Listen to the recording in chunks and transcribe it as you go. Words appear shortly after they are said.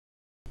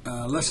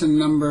Lesson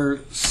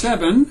number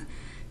 7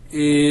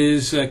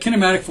 is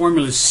Kinematic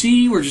Formula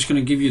C. We're just going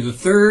to give you the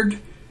third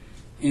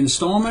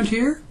installment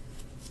here.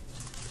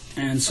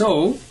 And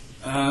so,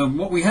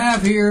 what we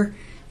have here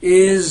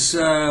is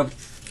an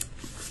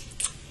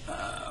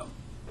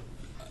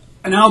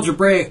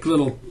algebraic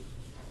little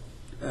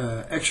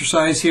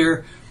exercise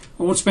here.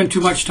 I won't spend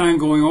too much time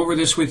going over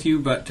this with you,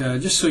 but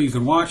just so you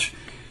can watch.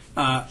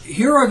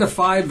 Here are the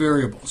 5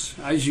 variables,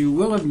 as you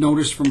will have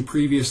noticed from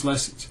previous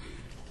lessons.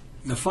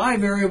 The 5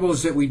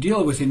 variables that we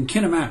deal with in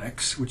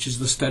kinematics, which is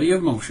the study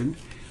of motion,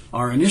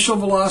 are initial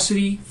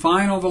velocity,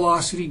 final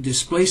velocity,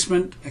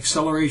 displacement,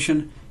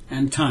 acceleration,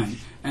 and time.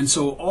 And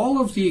so all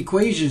of the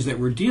equations that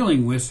we're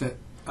dealing with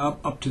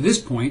up to this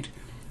point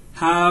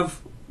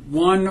have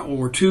 1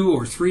 or 2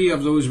 or 3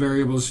 of those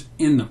variables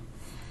in them.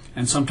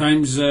 And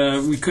sometimes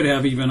we could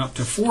have even up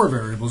to 4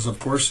 variables, of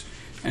course.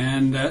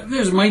 And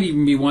there might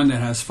even be one that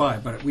has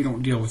 5, but we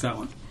don't deal with that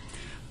one.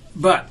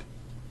 But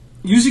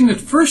using the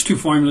first 2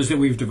 formulas that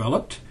we've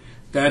developed,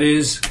 that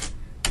is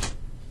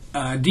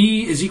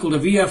d is equal to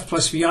vf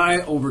plus vi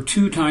over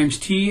 2 times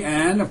t,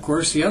 and of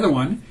course the other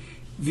one,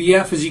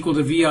 vf is equal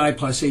to vi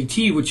plus at,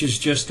 which is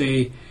just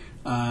a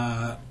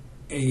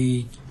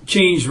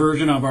changed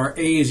version of our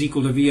a is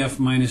equal to vf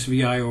minus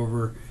vi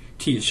over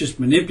t. It's just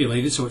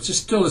manipulated, so it's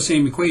just still the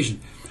same equation.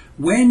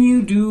 When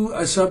you do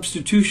a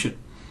substitution,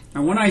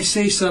 and when I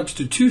say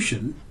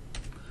substitution,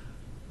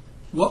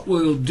 what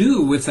we'll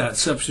do with that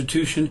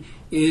substitution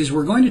is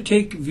we're going to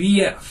take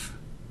vf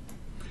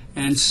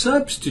and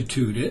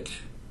substitute it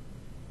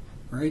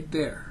right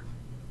there.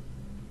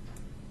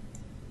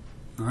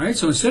 All right,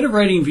 so instead of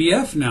writing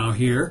vf now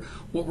here,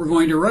 what we're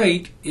going to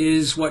write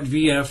is what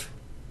vf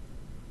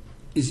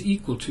is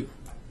equal to.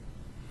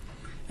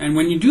 And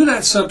when you do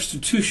that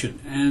substitution,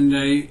 and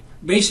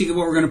basically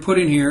what we're going to put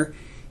in here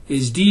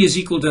is d is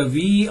equal to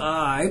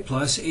vi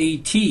plus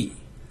at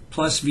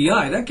plus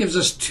vi. That gives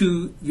us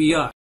 2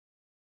 vi.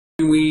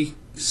 And we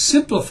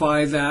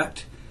simplify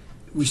that,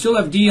 we still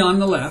have d on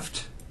the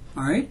left,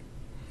 all right?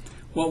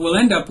 What we'll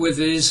end up with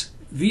is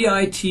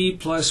vit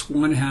plus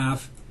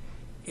 1/2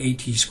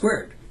 at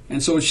squared.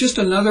 And so it's just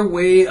another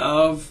way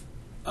of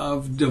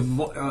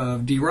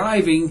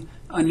deriving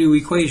a new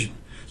equation.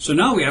 So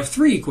now we have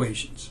 3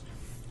 equations.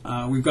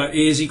 We've got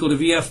a is equal to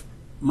vf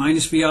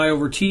minus vi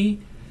over t,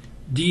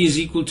 d is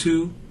equal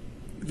to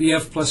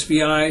vf plus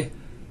vi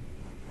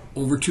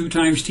over 2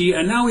 times t,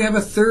 and now we have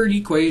a third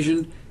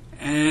equation.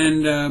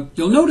 And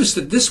you'll notice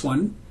that this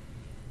one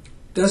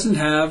doesn't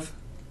have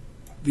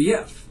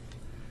vf.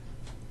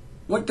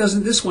 What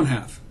doesn't this one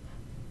have?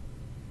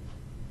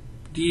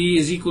 d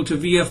is equal to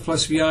vf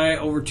plus vi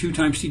over 2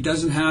 times t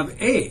doesn't have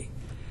a.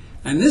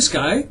 And this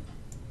guy,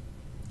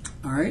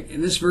 all right,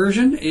 in this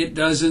version, it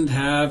doesn't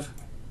have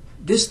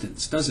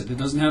distance, does it? It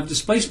doesn't have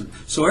displacement.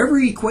 So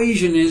every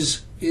equation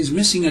is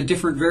missing a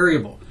different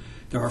variable.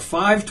 There are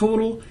 5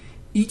 total.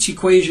 Each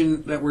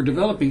equation that we're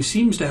developing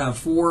seems to have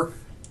 4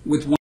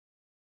 with 1.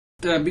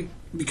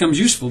 Becomes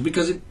useful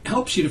because it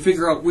helps you to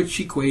figure out which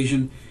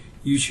equation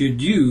you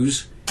should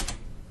use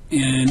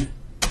in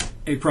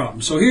a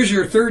problem. So here's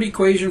your third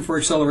equation for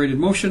accelerated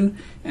motion,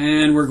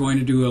 and we're going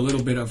to do a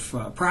little bit of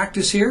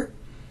practice here.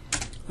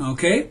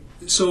 Okay,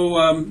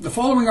 so the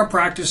following are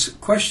practice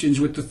questions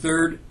with the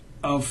third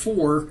of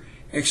 4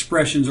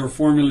 expressions or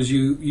formulas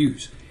you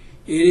use.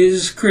 It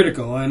is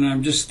critical, and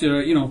I'm just,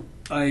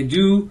 I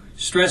do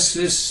stress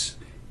this,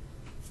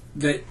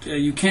 that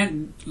you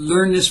can't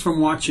learn this from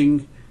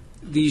watching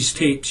these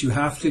tapes. You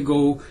have to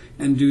go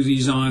and do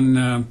these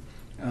on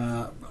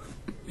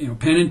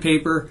pen and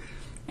paper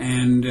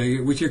and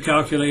with your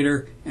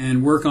calculator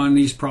and work on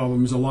these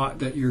problems a lot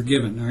that you're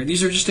given. All right,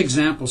 these are just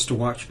examples to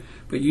watch,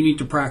 but you need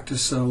to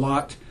practice a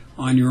lot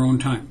on your own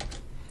time.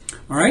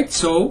 All right,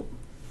 so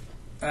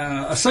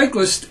a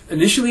cyclist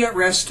initially at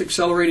rest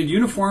accelerated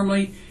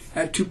uniformly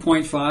at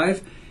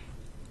 2.5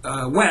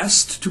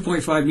 west,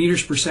 2.5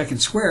 meters per second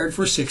squared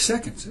for 6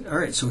 seconds. All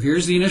right, so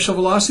here's the initial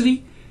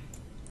velocity.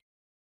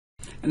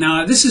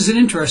 Now, this is an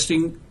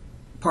interesting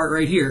part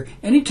right here.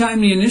 Anytime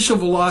the initial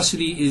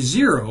velocity is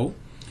 0,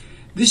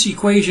 this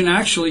equation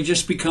actually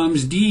just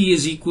becomes d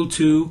is equal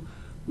to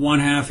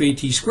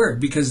 1/2 at squared,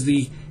 because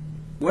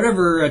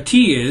whatever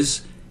t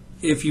is,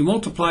 if you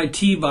multiply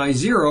t by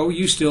 0,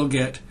 you still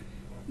get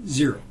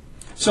 0.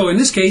 So in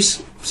this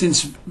case,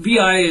 since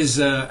vi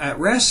is at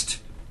rest,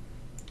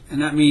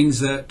 and that means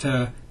that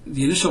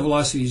the initial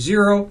velocity is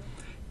 0,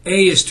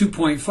 a is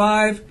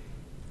 2.5.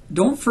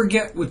 Don't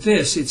forget with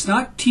this, it's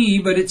not t,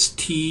 but it's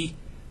t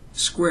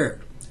squared.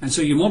 And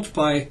so you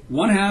multiply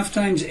 1/2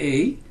 times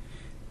a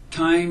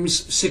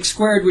times 6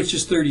 squared, which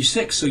is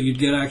 36. So you'd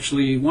get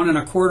actually 1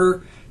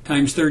 1/4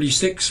 times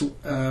 36.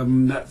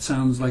 That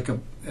sounds like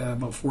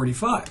about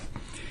 45.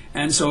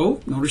 And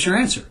so notice your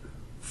answer,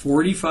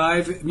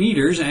 45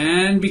 meters.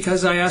 And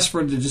because I asked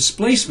for the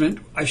displacement,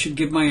 I should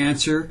give my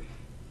answer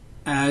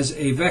as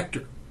a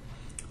vector.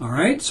 All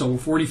right, so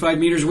 45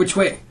 meters which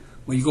way?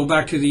 Well, you go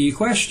back to the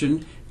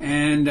question,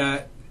 and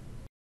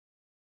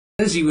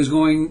as he was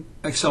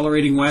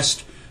accelerating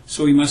west,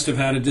 so he must have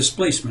had a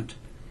displacement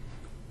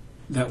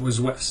that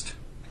was west.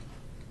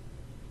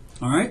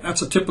 All right,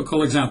 that's a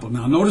typical example.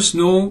 Now notice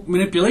no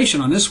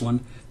manipulation on this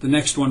one. The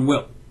next one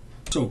will.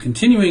 So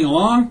continuing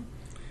along,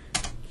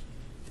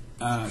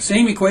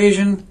 same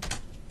equation,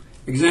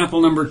 example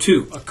number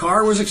 2. A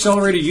car was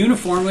accelerated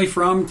uniformly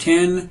from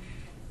 10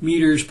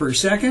 meters per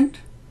second,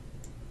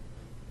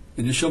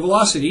 initial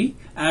velocity,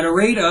 at a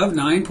rate of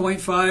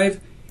 9.5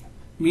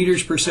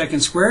 meters per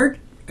second squared,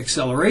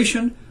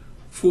 acceleration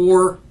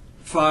for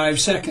 5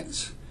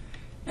 seconds.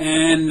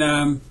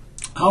 And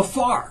how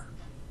far?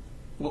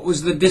 What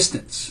was the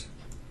distance?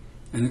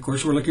 And of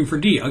course we're looking for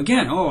D.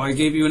 Again, oh, I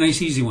gave you a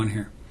nice easy one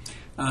here.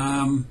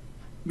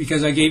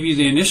 Because I gave you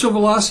the initial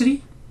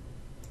velocity,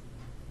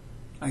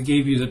 I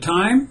gave you the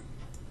time,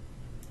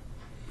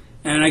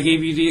 and I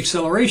gave you the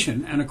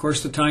acceleration. And of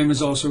course the time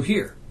is also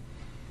here.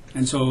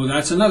 And so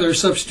that's another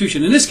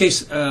substitution. In this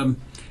case,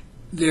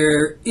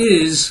 there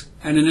is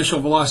an initial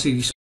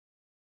velocity, so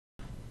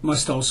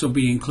must also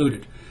be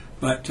included.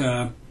 But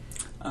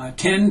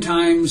 10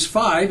 times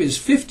 5 is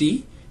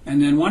 50,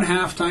 and then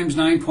 1/2 times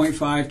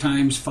 9.5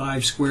 times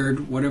 5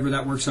 squared, whatever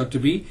that works out to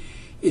be.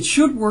 It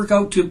should work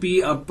out to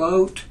be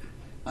about,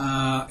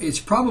 it's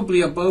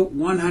probably about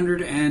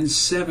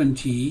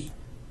 170,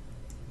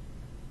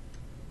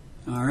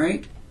 all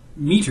right,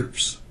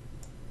 meters.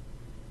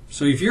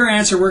 So if your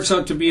answer works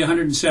out to be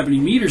 170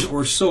 meters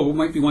or so, it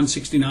might be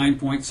 169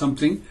 point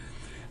something.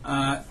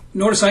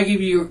 Notice I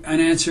give you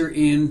an answer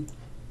in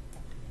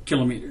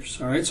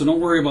kilometers, all right? So don't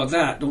worry about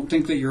that. Don't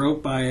think that you're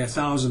out by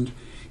 1,000.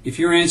 If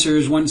your answer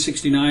is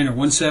 169 or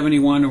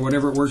 171 or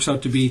whatever it works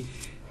out to be,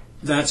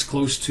 that's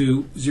close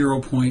to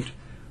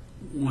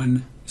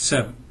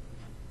 0.17.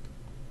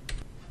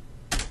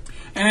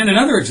 And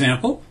another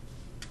example,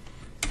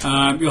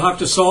 you'll have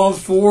to solve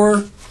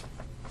for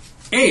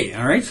A,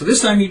 all right? So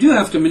this time you do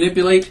have to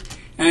manipulate,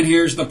 and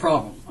here's the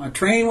problem. A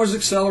train was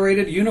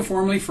accelerated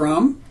uniformly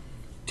from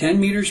 10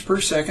 meters per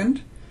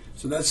second,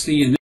 so that's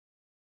the initial,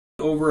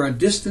 over a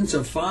distance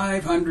of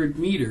 500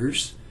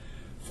 meters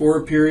for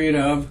a period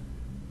of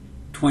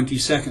 20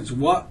 seconds.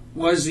 What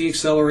was the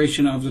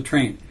acceleration of the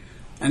train?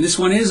 And this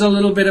one is a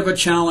little bit of a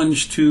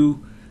challenge to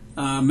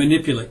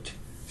manipulate.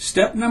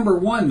 Step number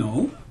 1,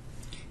 though,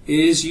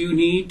 is you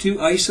need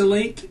to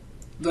isolate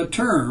the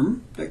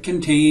term that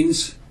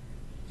contains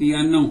the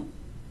unknown.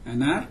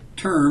 And that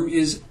term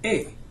is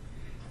A.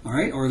 All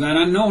right, or that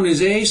unknown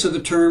is A, so the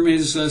term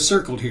is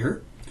circled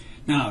here.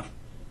 Now,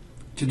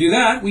 to do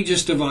that, we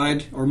just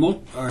divide, or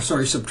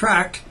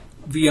subtract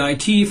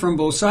VIT from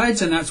both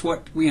sides, and that's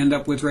what we end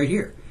up with right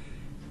here.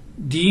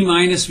 D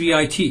minus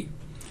VIT.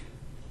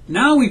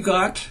 Now we've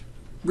got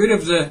rid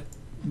of the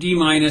D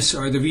minus,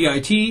 or the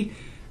VIT.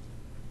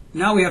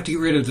 Now we have to get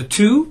rid of the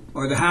 2,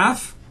 or the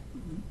half,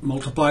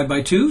 multiplied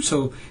by 2.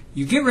 So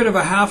you get rid of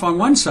a half on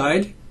one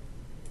side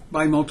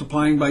by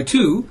multiplying by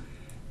 2,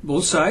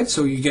 both sides.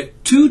 So you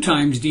get 2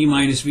 times D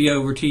minus V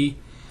over T,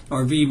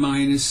 or V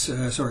minus,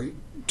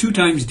 2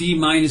 times D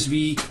minus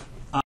V.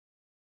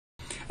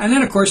 And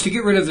then, of course, to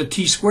get rid of the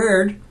T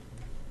squared,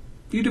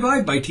 you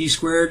divide by T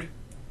squared,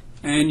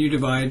 and you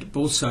divide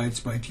both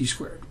sides by T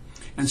squared.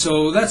 And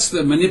so that's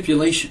the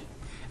manipulation.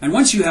 And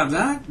once you have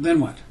that, then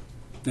what?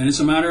 Then it's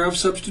a matter of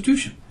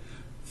substitution.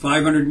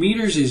 500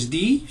 meters is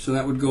D, so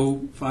that would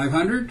go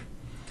 500,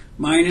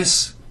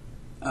 minus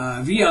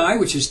VI,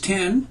 which is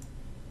 10,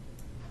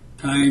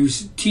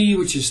 times T,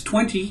 which is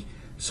 20.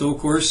 So, of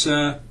course,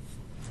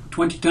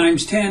 20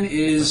 times 10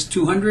 is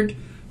 200.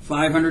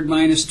 500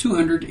 minus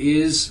 200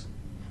 is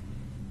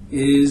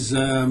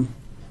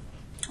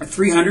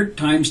 300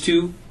 times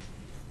 2.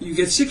 You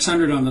get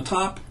 600 on the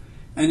top,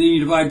 and then you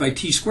divide by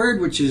T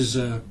squared, which is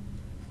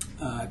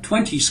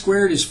 20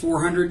 squared is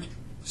 400.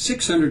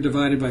 600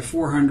 divided by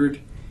 400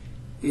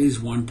 is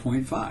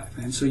 1.5.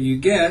 And so you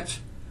get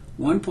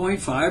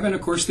 1.5, and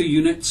of course the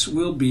units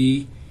will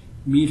be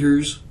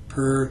meters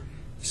per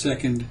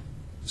second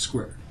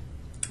squared.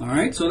 All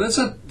right, so that's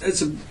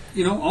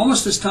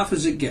almost as tough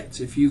as it gets.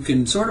 If you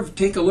can sort of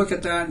take a look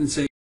at that and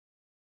say,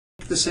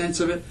 the sense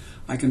of it,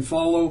 I can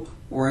follow,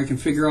 or I can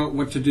figure out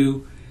what to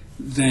do,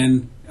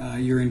 then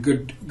you're in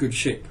good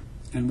shape.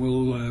 And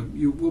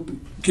we'll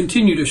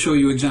continue to show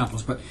you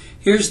examples. But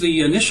here's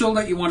the initial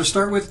that you want to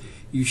start with.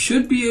 You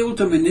should be able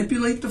to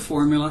manipulate the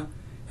formula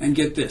and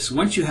get this.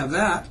 Once you have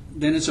that,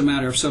 then it's a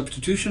matter of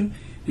substitution,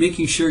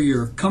 making sure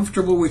you're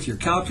comfortable with your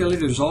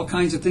calculator. There's all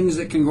kinds of things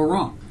that can go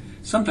wrong.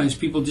 Sometimes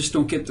people just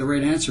don't get the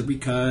right answer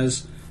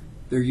because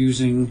they're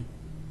using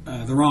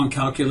the wrong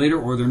calculator,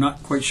 or they're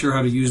not quite sure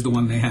how to use the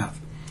one they have.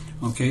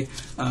 Okay,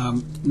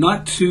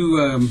 not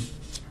to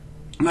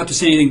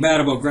say anything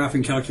bad about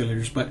graphing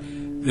calculators, but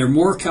they're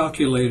more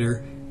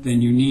calculator than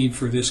you need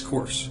for this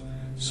course.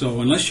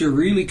 So unless you're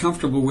really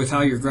comfortable with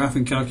how your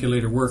graphing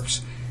calculator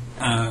works,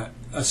 a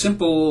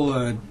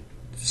simple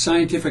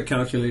scientific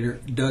calculator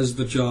does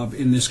the job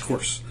in this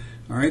course.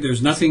 All right,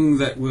 there's nothing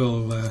that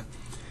will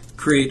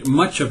create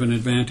much of an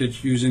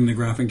advantage using the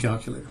graphing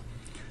calculator.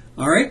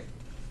 All right,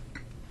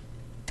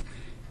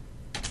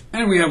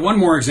 and we have one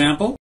more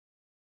example.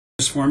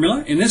 This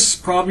formula. In this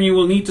problem, you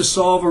will need to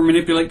solve or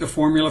manipulate the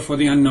formula for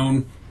the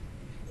unknown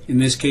in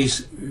this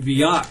case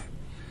VI.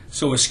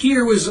 So a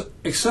skier was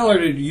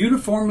accelerated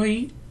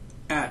uniformly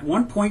at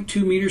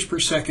 1.2 meters per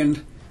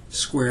second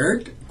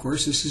squared. Of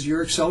course, this is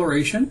your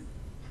acceleration.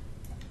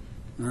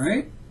 All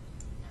right.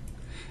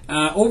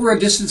 Over a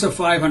distance of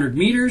 500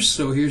 meters.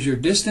 So here's your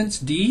distance,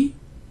 d.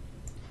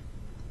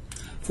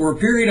 For a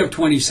period of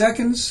 20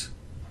 seconds.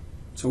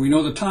 So we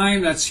know the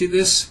time, that's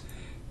this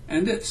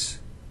and this.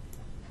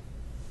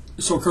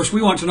 So of course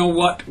we want to know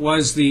what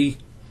was the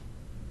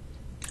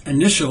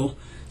initial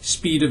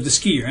speed of the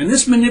skier. And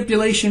this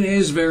manipulation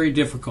is very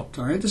difficult.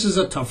 All right, this is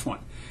a tough one.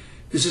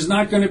 This is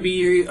not going to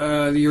be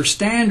your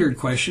standard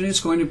question. It's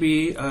going to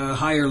be a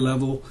higher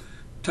level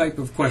type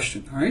of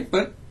question. All right,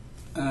 but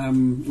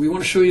we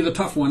want to show you the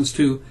tough ones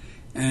too.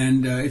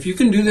 And if you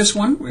can do this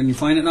one and you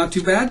find it not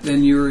too bad,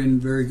 then you're in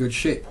very good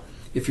shape.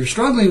 If you're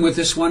struggling with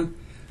this one,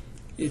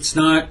 it's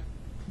not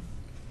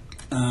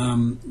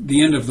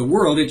the end of the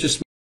world. It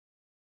just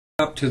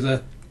up to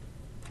the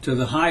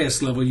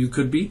highest level you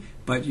could be.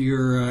 But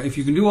if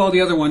you can do all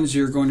the other ones,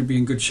 you're going to be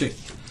in good shape.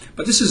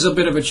 But this is a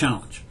bit of a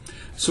challenge.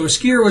 So a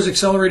skier was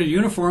accelerated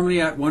uniformly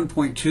at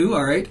 1.2.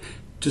 All right.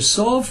 To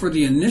solve for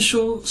the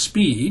initial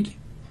speed,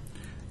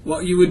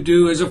 what you would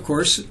do is, of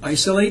course,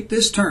 isolate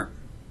this term.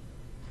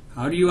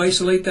 How do you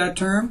isolate that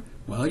term?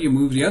 Well, you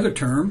move the other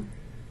term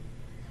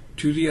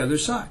to the other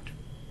side.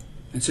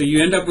 And so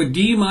you end up with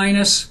d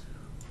minus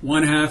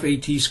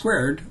 1/2 at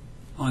squared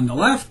on the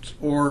left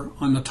or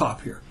on the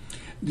top here.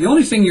 The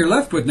only thing you're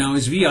left with now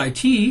is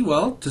VIT.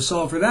 Well, to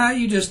solve for that,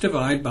 you just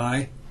divide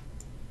by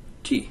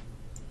t.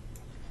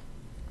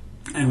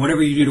 And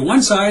whatever you do to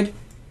one side,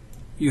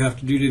 you have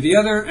to do to the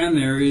other, and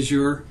there is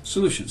your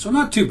solution. So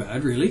not too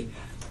bad, really,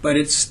 but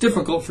it's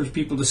difficult for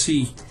people to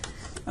see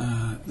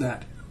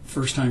that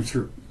first time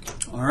through.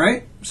 All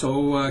right,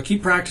 so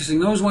keep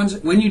practicing those ones.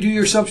 When you do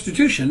your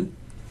substitution,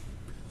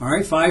 all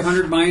right,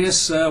 500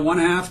 minus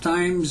 1/2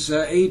 times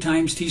a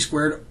times t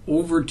squared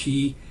over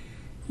t,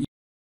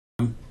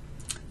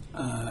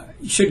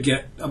 you should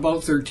get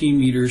about 13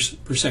 meters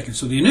per second.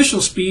 So the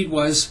initial speed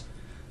was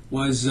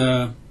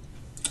 13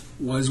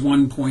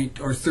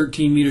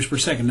 meters per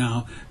second.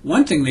 Now,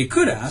 one thing they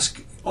could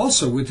ask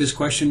also with this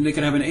question, they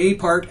could have an A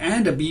part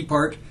and a B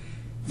part.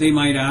 They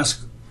might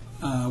ask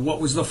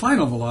what was the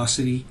final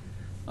velocity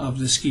of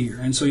the skier,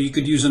 and so you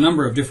could use a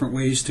number of different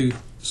ways to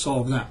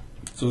solve that.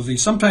 So they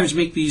sometimes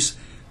make these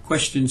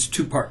questions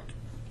two-part.